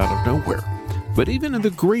life out of nowhere. But even in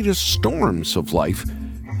the greatest storms of life,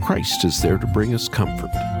 Christ is there to bring us comfort.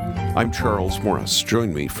 I'm Charles Morris.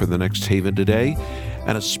 Join me for the next Haven Today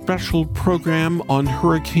and a special program on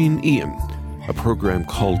Hurricane Ian, a program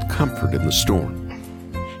called Comfort in the Storm.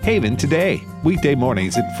 Haven Today, weekday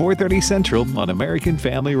mornings at 4:30 Central on American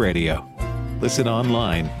Family Radio. Listen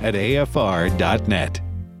online at afr.net.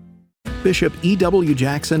 Bishop E.W.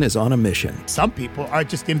 Jackson is on a mission. Some people are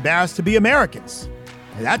just embarrassed to be Americans.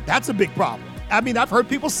 That's a big problem. I mean, I've heard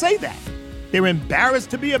people say that. They're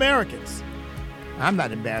embarrassed to be Americans. I'm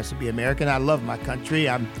not embarrassed to be American. I love my country.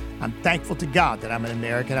 I'm thankful to God that I'm an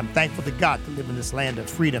American. I'm thankful to God to live in this land of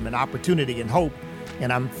freedom and opportunity and hope.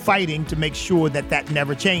 And I'm fighting to make sure that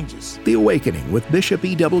never changes. The Awakening with Bishop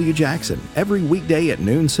E.W. Jackson, every weekday at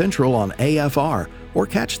noon Central on AFR, or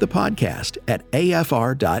catch the podcast at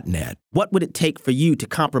afr.net. What would it take for you to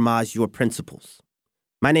compromise your principles?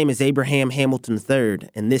 My name is Abraham Hamilton III,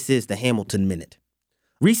 and this is the Hamilton Minute.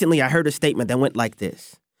 Recently, I heard a statement that went like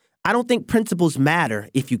this: I don't think principles matter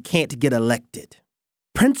if you can't get elected.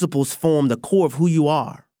 Principles form the core of who you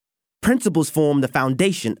are. Principles form the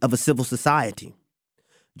foundation of a civil society.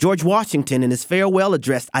 George Washington, in his farewell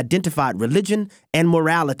address, identified religion and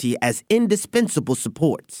morality as indispensable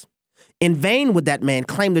supports. In vain would that man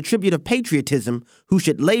claim the tribute of patriotism who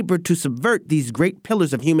should labor to subvert these great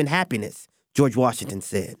pillars of human happiness, George Washington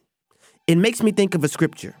said. It makes me think of a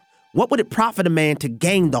scripture. What would it profit a man to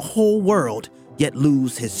gain the whole world, yet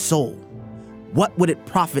lose his soul? What would it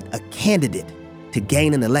profit a candidate to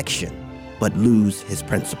gain an election, but lose his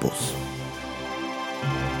principles?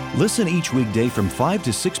 Listen each weekday from 5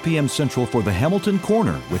 to 6 p.m. Central for the Hamilton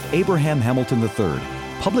Corner with Abraham Hamilton III,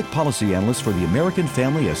 Public Policy Analyst for the American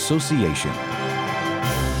Family Association.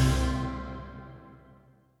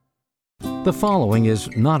 The following is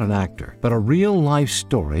not an actor, but a real-life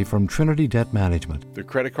story from Trinity Debt Management. The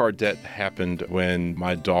credit card debt happened when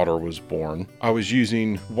my daughter was born. I was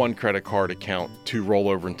using one credit card account to roll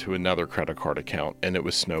over into another credit card account, and it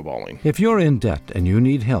was snowballing. If you're in debt and you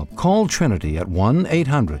need help, call Trinity at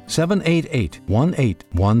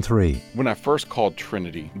 1-800-788-1813. When I first called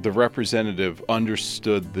Trinity, the representative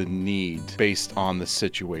understood the need based on the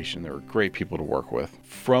situation. They were great people to work with.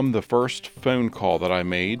 From the first phone call that I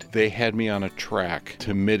made, they had me on a track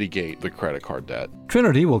to mitigate the credit card debt.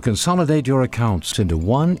 Trinity will consolidate your accounts into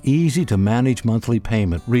one easy-to-manage monthly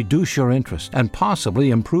payment, reduce your interest, and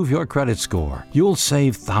possibly improve your credit score. You'll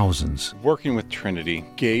save thousands. Working with Trinity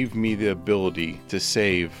gave me the ability to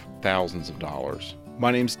save thousands of dollars.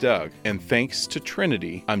 My name's Doug, and thanks to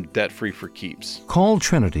Trinity, I'm debt-free for keeps. Call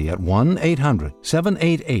Trinity at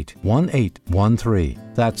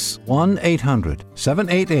 1-800-788-1813. That's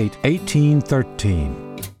 1-800-788-1813.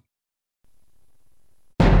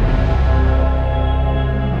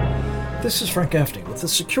 This is Frank Gaffney with the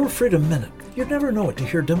Secure Freedom Minute. You'd never know it to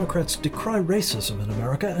hear Democrats decry racism in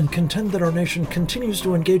America and contend that our nation continues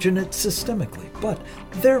to engage in it systemically. But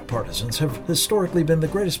their partisans have historically been the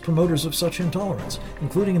greatest promoters of such intolerance,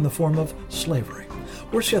 including in the form of slavery.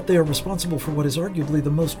 Worse yet, they are responsible for what is arguably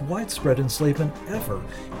the most widespread enslavement ever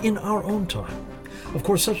in our own time. Of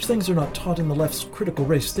course, such things are not taught in the left's critical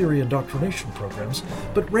race theory indoctrination programs,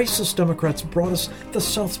 but racist Democrats brought us the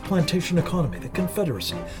South's plantation economy, the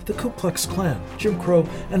Confederacy, the Ku Klux Klan, Jim Crow,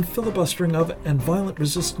 and filibustering of and violent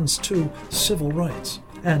resistance to civil rights.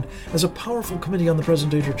 And, as a powerful Committee on the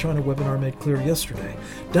Present Danger China webinar made clear yesterday,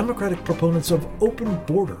 Democratic proponents of open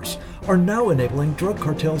borders are now enabling drug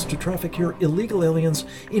cartels to traffic here illegal aliens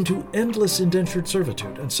into endless indentured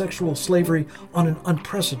servitude and sexual slavery on an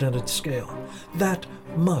unprecedented scale. That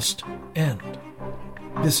must end.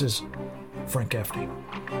 This is Frank Gaffney.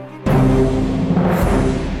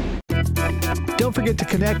 Don't forget to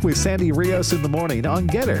connect with Sandy Rios in the morning on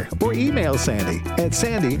Getter or email Sandy at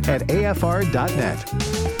sandy@afr.net.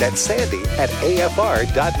 That's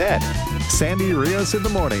sandy@afr.net. Sandy Rios in the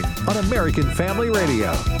morning on American Family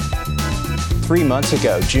Radio. 3 months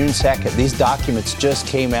ago, June 2nd, these documents just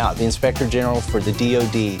came out. The Inspector General for the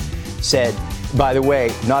DOD said, by the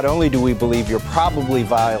way, not only do we believe you're probably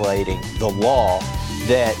violating the law,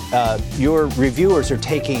 that your reviewers are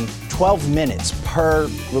taking 12 minutes per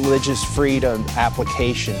religious freedom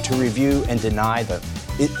application to review and deny them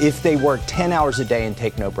if they work 10 hours a day and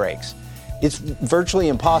take no breaks. It's virtually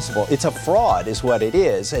impossible. It's a fraud is what it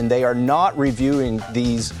is, and they are not reviewing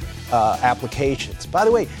these applications. By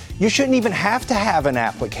the way, you shouldn't even have to have an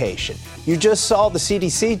application. You just saw the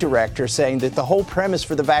CDC director saying that the whole premise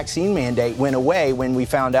for the vaccine mandate went away when we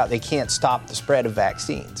found out they can't stop the spread of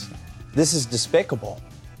vaccines. This is despicable.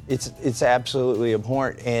 It's absolutely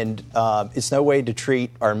abhorrent, and it's no way to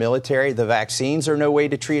treat our military. The vaccines are no way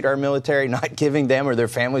to treat our military, not giving them or their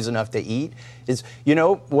families enough to eat.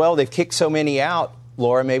 They've kicked so many out,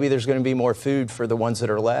 Laura, maybe there's going to be more food for the ones that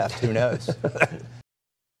are left. Who knows?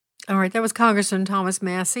 All right, that was Congressman Thomas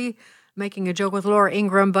Massie making a joke with Laura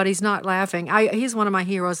Ingraham, but he's not laughing. He's one of my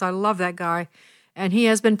heroes. I love that guy. And he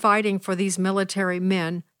has been fighting for these military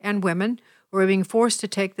men and women who are being forced to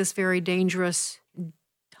take this very dangerous,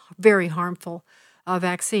 very harmful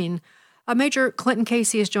vaccine. Major Clinton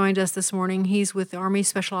Casey has joined us this morning. He's with the Army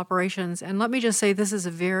Special Operations. And let me just say, this is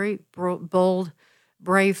a very bold,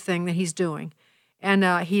 brave thing that he's doing. And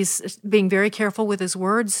he's being very careful with his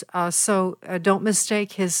words, so don't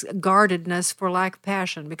mistake his guardedness for lack of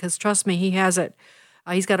passion, because trust me, he has it.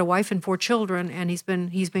 He's got a wife and 4 children, and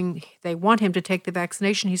they want him to take the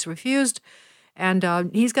vaccination. He's refused,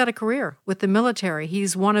 and he's got a career with the military.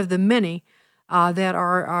 He's one of the many that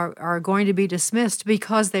are going to be dismissed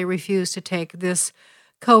because they refuse to take this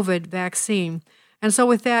COVID vaccine. And so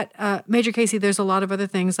with that, Major Casey, there's a lot of other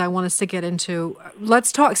things I want us to get into.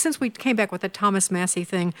 Let's talk, since we came back with the Thomas Massie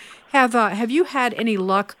thing, have you had any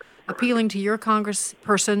luck appealing to your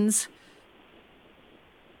congresspersons?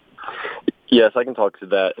 Yes, I can talk to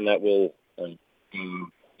that, and that will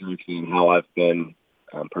how I've been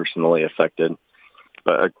personally affected.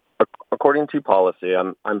 But according to policy,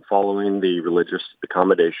 I'm following the religious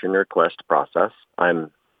accommodation request process.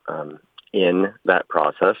 I'm in that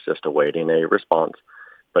process, just awaiting a response.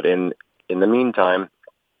 But in the meantime,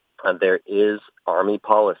 there is Army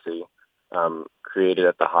policy created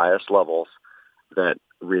at the highest levels that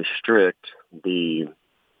restrict a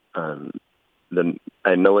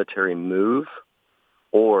military move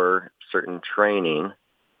or certain training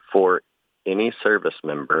for any service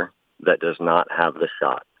member that does not have the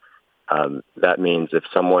shot. That means if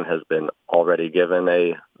someone has been already given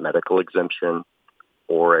a medical exemption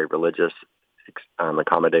or a religious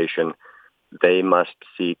accommodation, they must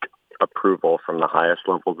seek approval from the highest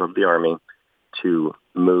levels of the Army to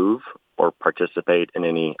move or participate in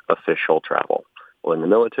any official travel. Well, in the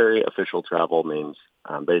military, official travel means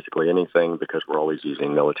basically anything, because we're always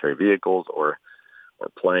using military vehicles or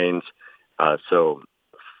planes. So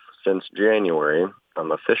since January,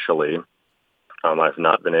 officially, I've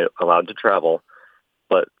not been allowed to travel,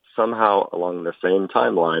 but somehow along the same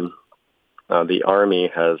timeline, the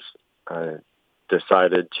Army has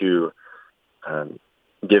decided to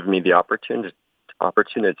give me the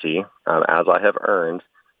opportunity, as I have earned,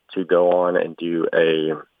 to go on and do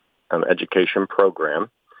an education program.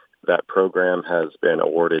 That program has been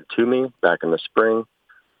awarded to me back in the spring.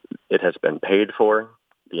 It has been paid for.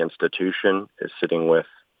 The institution is sitting with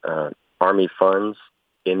Army funds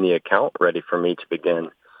in the account, ready for me to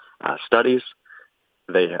begin studies.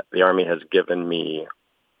 The Army has given me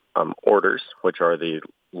orders, which are the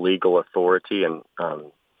legal authority and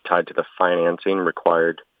tied to the financing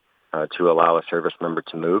required to allow a service member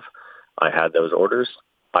to move. I had those orders.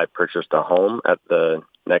 I purchased a home at the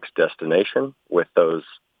next destination with those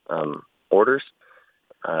orders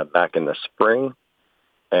back in the spring,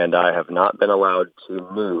 and I have not been allowed to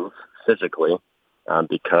move physically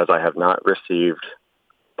because I have not received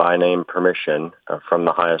by name permission from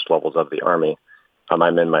the highest levels of the Army.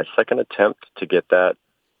 I'm in my second attempt to get that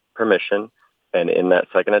permission, and in that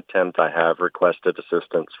second attempt, I have requested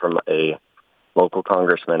assistance from a local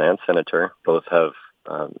congressman and senator. Both have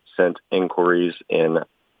sent inquiries in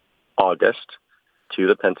August to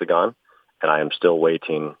the Pentagon, and I am still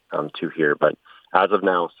waiting to hear. But as of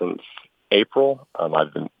now, since April,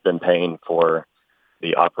 I've been paying for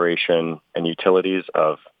the operation and utilities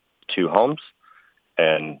of 2 homes,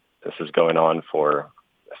 and this is going on for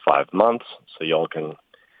 5 months. So y'all can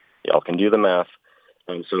do the math.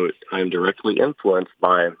 And so I'm directly influenced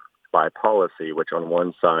by policy, which on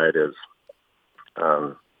one side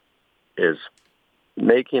is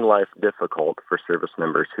making life difficult for service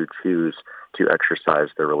members who choose to exercise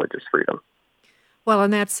their religious freedom. Well,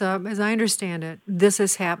 and that's, as I understand it, this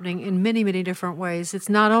is happening in many, many different ways. It's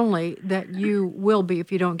not only that you will be,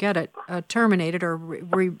 if you don't get it, terminated or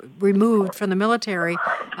removed from the military.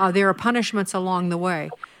 There are punishments along the way.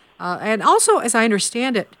 And also, as I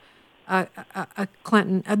understand it,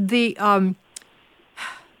 Clinton,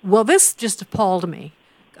 this just appalled me.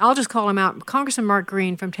 I'll just call him out. Congressman Mark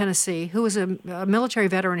Green from Tennessee, who is a military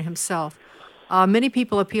veteran himself. Many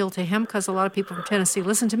people appeal to him because a lot of people from Tennessee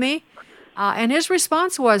listen to me. And his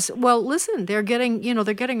response was, well, listen, they're getting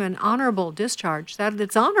an honorable discharge.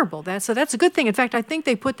 It's honorable. That's a good thing. In fact, I think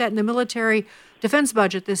they put that in the military defense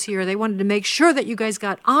budget this year. They wanted to make sure that you guys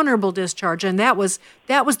got honorable discharge, and that was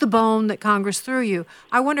the bone that Congress threw you.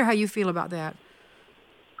 I wonder how you feel about that.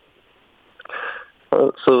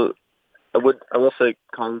 So I will say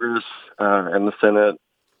Congress and the Senate,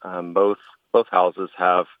 both houses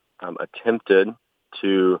have attempted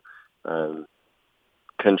to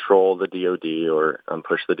control the DOD or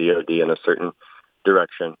push the DOD in a certain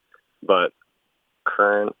direction, but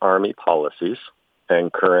current Army policies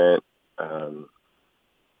and current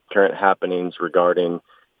happenings regarding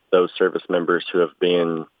those service members who have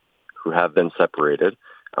been separated.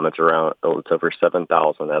 It's over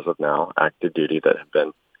 7,000 as of now, active duty, that have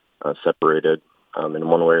been separated in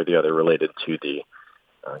one way or the other related to the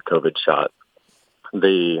COVID shot.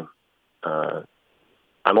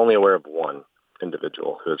 I'm only aware of one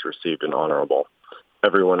individual who has received an honorable.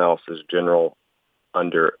 Everyone else is general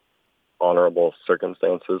under honorable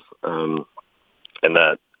circumstances, and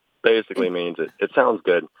that basically means it sounds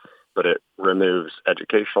good, but it removes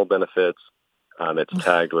educational benefits. It's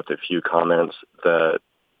tagged with a few comments that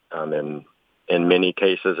in many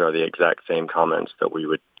cases are the exact same comments that we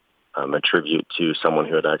would attribute to someone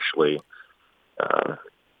who had actually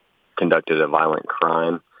conducted a violent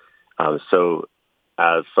crime. So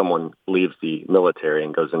as someone leaves the military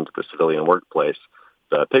and goes into the civilian workplace,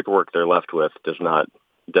 the paperwork they're left with does not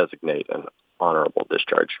designate an honorable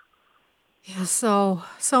discharge. Yeah, so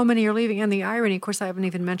many are leaving. And the irony, of course, I haven't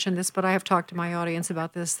even mentioned this, but I have talked to my audience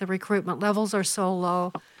about this. The recruitment levels are so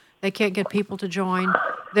low. They can't get people to join.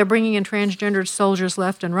 They're bringing in transgendered soldiers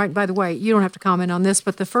left and right. By the way, you don't have to comment on this,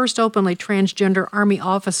 but the first openly transgender Army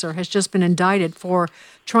officer has just been indicted for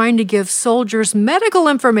trying to give soldiers medical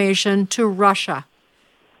information to Russia.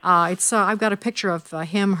 I've got a picture of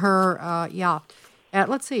him, her,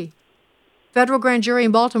 let's see. Federal grand jury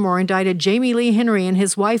in Baltimore indicted Jamie Lee Henry and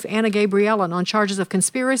his wife, Anna Gabriella, on charges of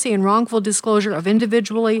conspiracy and wrongful disclosure of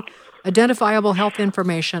individually identifiable health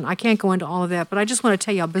information. I can't go into all of that, but I just want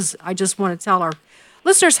to tell our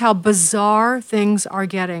listeners how bizarre things are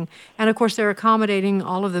getting. And, of course, they're accommodating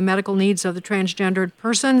all of the medical needs of the transgendered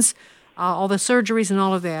persons, all the surgeries and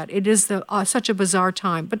all of that. It is such a bizarre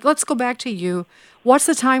time. But let's go back to you. What's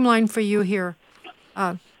the timeline for you here?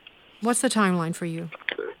 What's the timeline for you?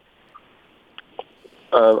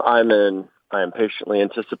 I am patiently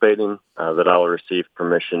anticipating that I will receive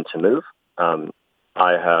permission to move.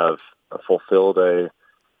 I have fulfilled a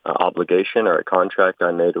obligation or a contract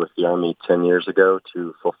I made with the Army 10 years ago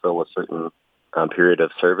to fulfill a certain period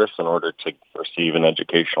of service in order to receive an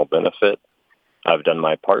educational benefit. I've done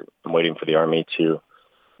my part. I'm waiting for the Army to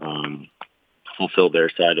fulfill their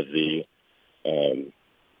side of the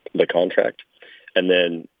contract. And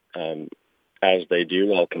then as they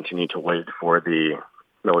do, I'll continue to wait for the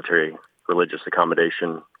military religious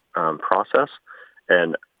accommodation process.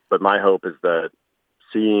 But my hope is that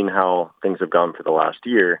seeing how things have gone for the last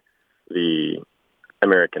year, the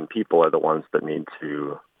American people are the ones that need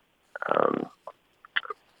to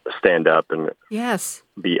stand up and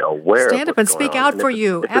be aware. Stand up and speak out for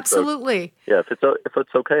you. Absolutely. If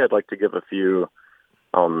it's okay, I'd like to give a few,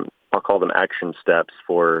 I'll call them action steps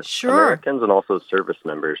for Americans and also service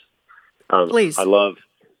members. Please.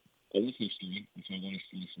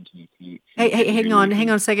 Hey, hang on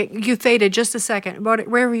a second. You faded just a second.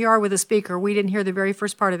 Wherever you are with the speaker, we didn't hear the very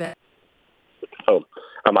first part of that.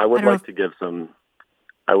 I would like to give some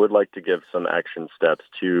action steps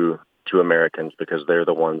to Americans because they're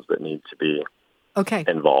the ones that need to be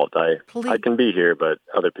involved. I can be here, but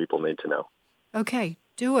other people need to know. Okay,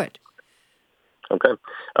 do it. Okay.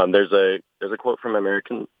 There's a quote from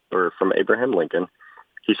Abraham Lincoln.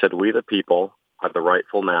 He said, "We the people are the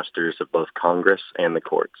rightful masters of both Congress and the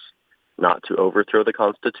courts, not to overthrow the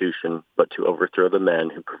Constitution, but to overthrow the men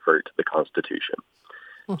who pervert the Constitution."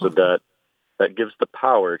 So that gives the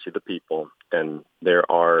power to the people, and there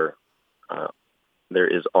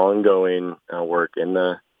is ongoing work in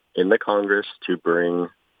the Congress to bring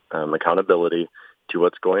accountability to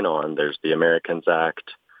what's going on. There's the Americans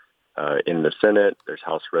Act in the Senate. There's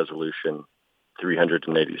House Resolution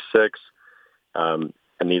 386, and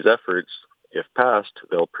these efforts, if passed,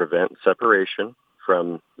 they'll prevent separation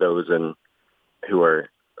from those who are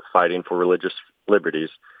fighting for religious liberties,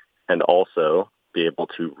 and also be able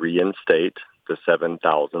to reinstate the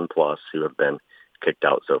 7,000 plus who have been kicked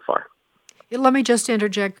out so far. Let me just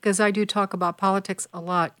interject because I do talk about politics a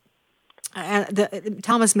lot.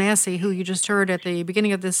 Thomas Massey, who you just heard at the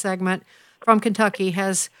beginning of this segment from Kentucky,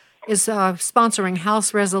 is sponsoring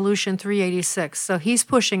House Resolution 386. So he's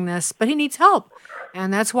pushing this, but he needs help.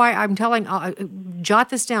 And that's why I'm telling, jot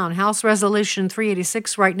this down, House Resolution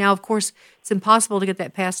 386 right now. Of course, it's impossible to get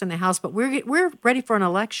that passed in the House, but we're ready for an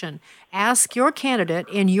election. Ask your candidate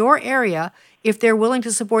in your area if they're willing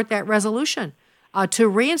to support that resolution. to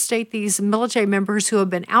reinstate these military members who have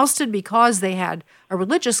been ousted because they had a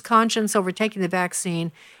religious conscience over taking the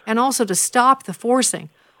vaccine, and also to stop the forcing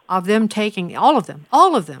of them taking all of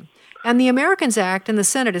them. And the Americans Act in the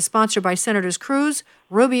Senate is sponsored by Senators Cruz,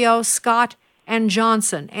 Rubio, Scott, and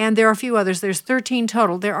Johnson. And there are a few others. There's 13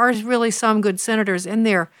 total. There are really some good senators in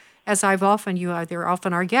there, as they're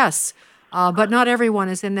often our guests. But not everyone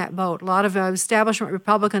is in that boat. A lot of establishment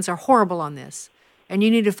Republicans are horrible on this. And you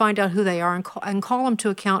need to find out who they are and call them to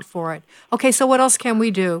account for it. Okay, so what else can we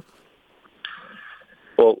do?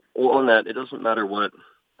 Well, on that, it doesn't matter what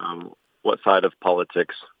side of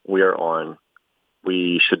politics we are on.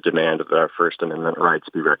 We should demand that our First Amendment rights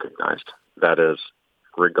be recognized. That is,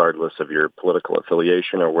 regardless of your political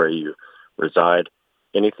affiliation or where you reside.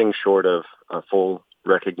 Anything short of a full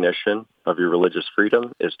recognition of your religious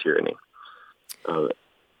freedom is tyranny.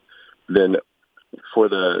 Then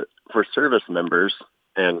for service members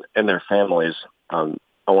and their families, I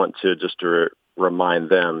want to just remind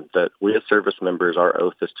them that we as service members, our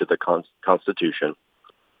oath is to the Constitution,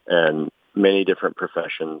 and many different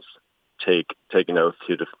professions take an oath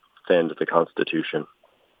to defend the Constitution.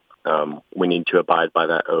 We need to abide by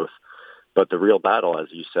that oath. But the real battle, as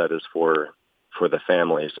you said, is for the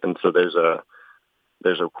families. And so there's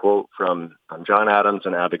a quote from John Adams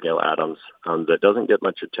and Abigail Adams that doesn't get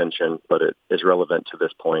much attention, but it is relevant to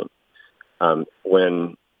this point.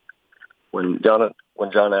 When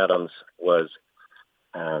John Adams was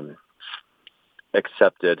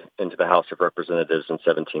accepted into the House of Representatives in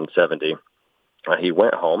 1770, he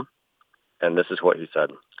went home, and this is what he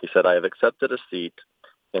said. He said, "I have accepted a seat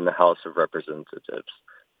in the House of Representatives,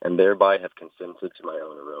 and thereby have consented to my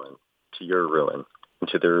own ruin, to your ruin, and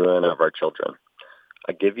to the ruin of our children.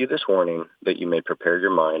 I give you this warning that you may prepare your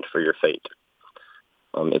mind for your fate."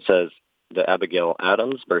 It says that Abigail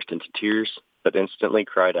Adams burst into tears, but instantly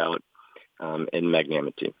cried out in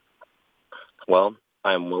magnanimity, "Well,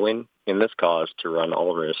 I am willing in this cause to run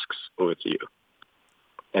all risks with you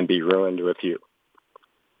and be ruined with you.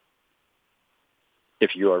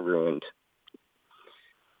 If you are ruined."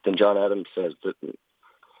 Then John Adams says that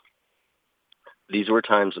these were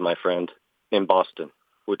times, my friend, in Boston,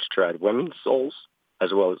 which tried women's souls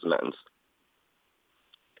as well as men's.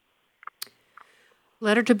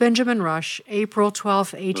 Letter to Benjamin Rush, April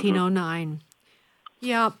 12, 1809.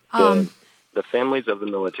 Yeah. The families of the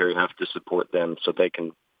military have to support them so they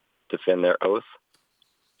can defend their oath,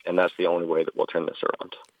 and that's the only way that we'll turn this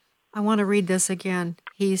around. I want to read this again.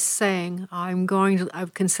 He's saying,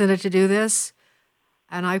 I've consented to do this,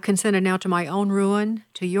 and I've consented now to my own ruin,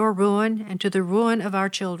 to your ruin, and to the ruin of our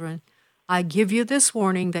children. I give you this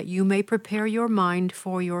warning that you may prepare your mind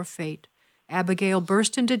for your fate. Abigail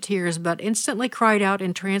burst into tears, but instantly cried out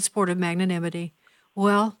in transport of magnanimity,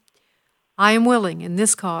 "Well, I am willing in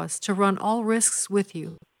this cause to run all risks with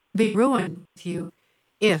you, be ruined with you,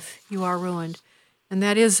 if you are ruined." And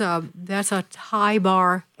that's a high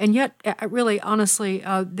bar. And yet, really, honestly,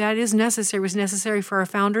 that is necessary. It was necessary for our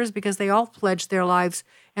founders because they all pledged their lives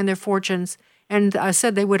and their fortunes and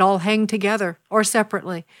said they would all hang together or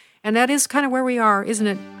separately. And that is kind of where we are, isn't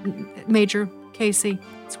it, Major Casey?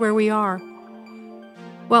 It's where we are.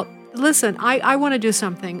 Well, listen, I want to do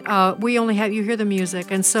something. We only have you hear the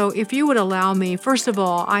music. And so if you would allow me, first of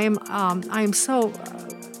all, I am so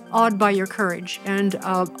awed by your courage and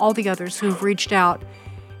all the others who've reached out.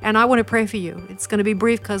 And I want to pray for you. It's going to be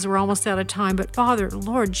brief because we're almost out of time. But Father,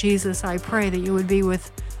 Lord Jesus, I pray that you would be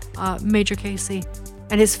with Major Casey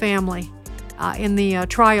and his family in the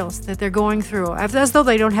trials that they're going through, as though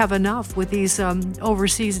they don't have enough with these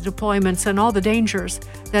overseas deployments and all the dangers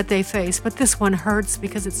that they face. But this one hurts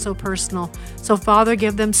because it's so personal. So, Father,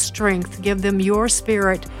 give them strength. Give them your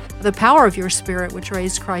Spirit, the power of your Spirit, which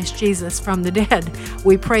raised Christ Jesus from the dead.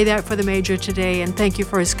 We pray that for the Major today, and thank you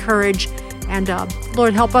for his courage. And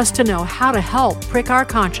Lord, help us to know how to help prick our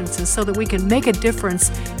consciences so that we can make a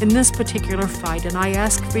difference in this particular fight. And I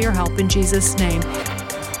ask for your help in Jesus' name.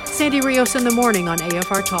 Sandy Rios in the morning on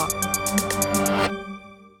AFR Talk.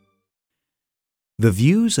 The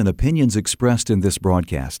views and opinions expressed in this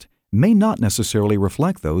broadcast may not necessarily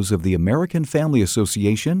reflect those of the American Family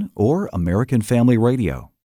Association or American Family Radio.